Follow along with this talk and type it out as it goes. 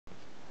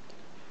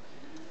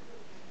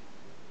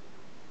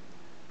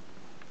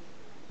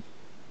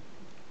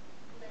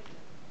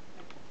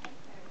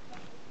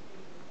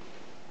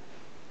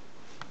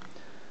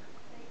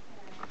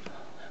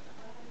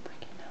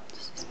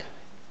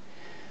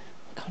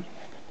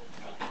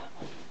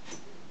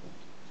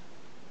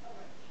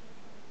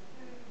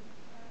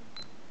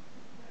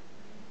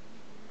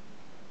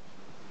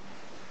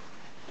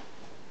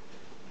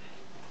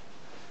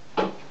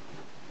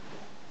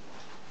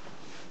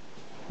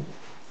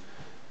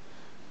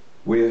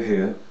We are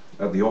here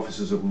at the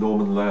offices of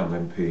Norman Lamb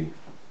MP,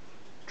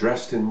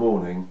 dressed in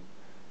mourning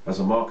as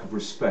a mark of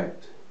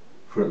respect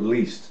for at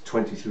least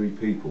 23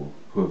 people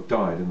who have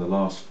died in the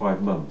last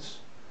 5 months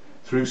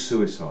through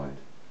suicide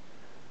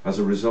as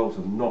a result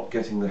of not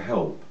getting the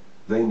help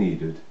they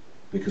needed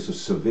because of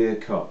severe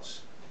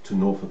cuts to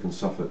Norfolk and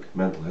Suffolk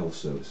mental health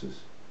services.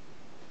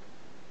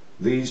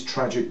 These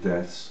tragic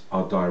deaths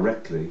are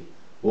directly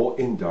or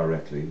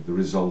indirectly the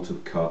result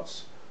of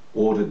cuts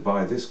ordered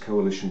by this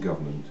coalition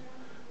government,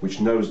 which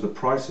knows the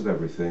price of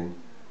everything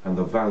and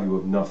the value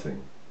of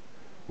nothing,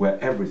 where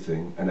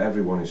everything and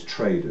everyone is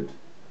traded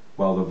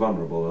while the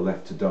vulnerable are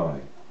left to die.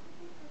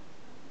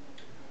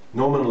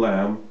 Norman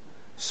Lamb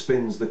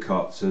spins the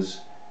cuts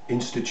as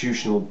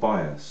institutional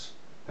bias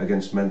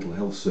against mental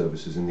health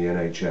services in the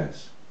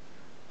NHS,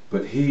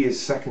 but he is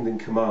second in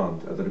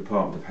command at the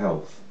Department of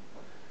Health,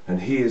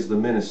 and he is the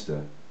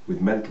Minister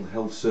with mental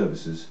health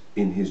services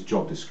in his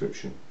job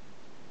description.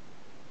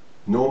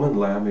 Norman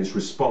Lamb is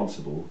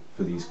responsible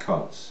for these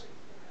cuts.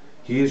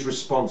 He is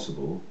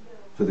responsible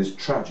for this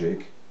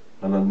tragic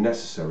and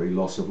unnecessary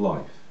loss of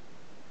life.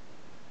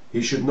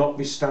 He should not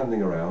be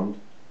standing around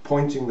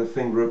pointing the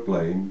finger of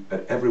blame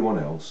at everyone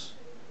else,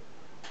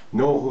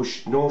 nor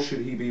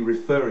should he be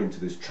referring to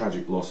this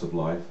tragic loss of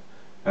life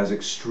as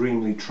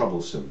extremely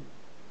troublesome.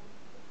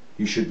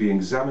 He should be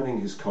examining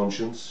his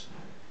conscience.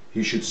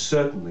 He should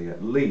certainly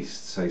at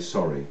least say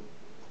sorry.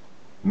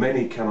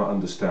 Many cannot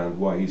understand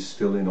why he's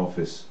still in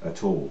office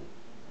at all.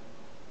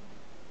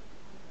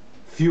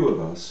 Few of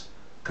us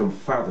can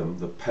fathom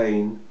the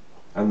pain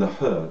and the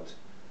hurt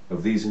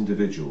of these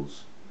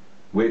individuals,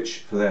 which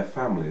for their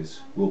families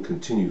will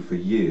continue for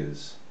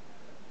years,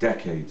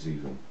 decades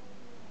even.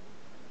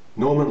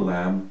 Norman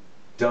Lamb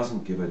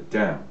doesn't give a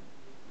damn.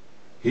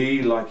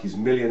 He, like his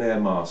millionaire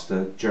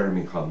master,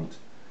 Jeremy Hunt,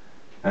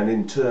 and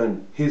in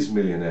turn his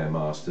millionaire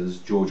masters,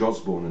 George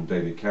Osborne and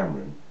David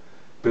Cameron,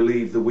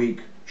 believe the weak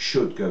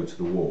should go to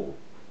the wall.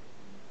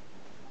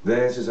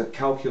 Theirs is a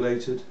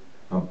calculated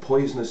and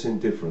poisonous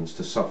indifference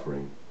to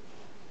suffering.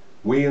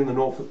 We in the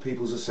Norfolk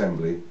People's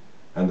Assembly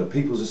and the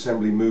People's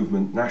Assembly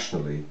movement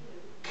nationally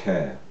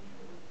care.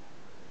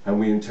 And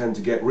we intend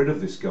to get rid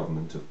of this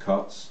government of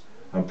cuts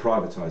and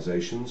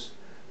privatisations,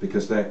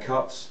 because their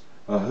cuts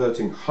are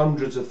hurting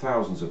hundreds of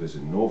thousands of us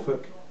in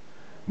Norfolk,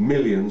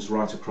 millions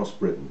right across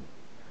Britain,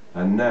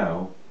 and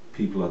now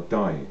people are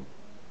dying.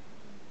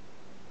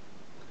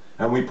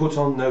 And we put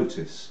on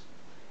notice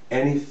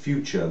any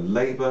future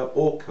Labour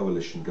or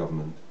coalition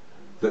government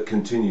that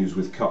continues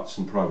with cuts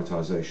and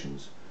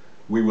privatisations.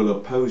 We will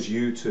oppose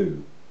you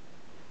too.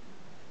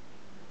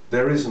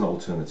 There is an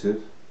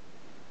alternative,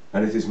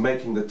 and it is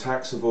making the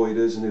tax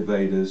avoiders and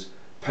evaders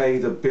pay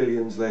the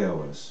billions they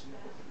owe us,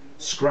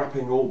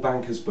 scrapping all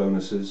bankers'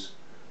 bonuses,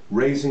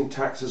 raising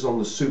taxes on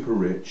the super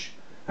rich,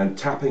 and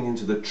tapping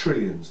into the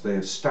trillions they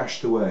have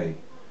stashed away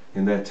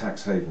in their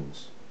tax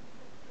havens.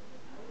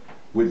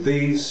 With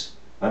these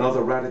and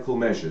other radical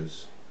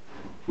measures,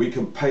 we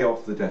can pay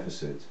off the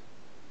deficit,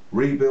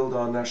 rebuild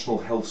our National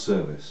Health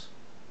Service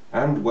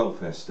and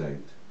welfare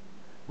state,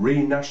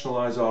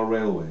 renationalise our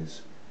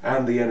railways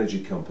and the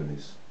energy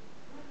companies,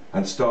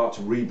 and start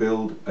to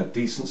rebuild a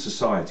decent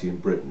society in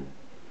Britain,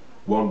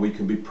 one we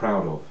can be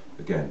proud of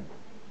again.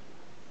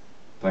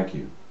 Thank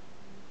you.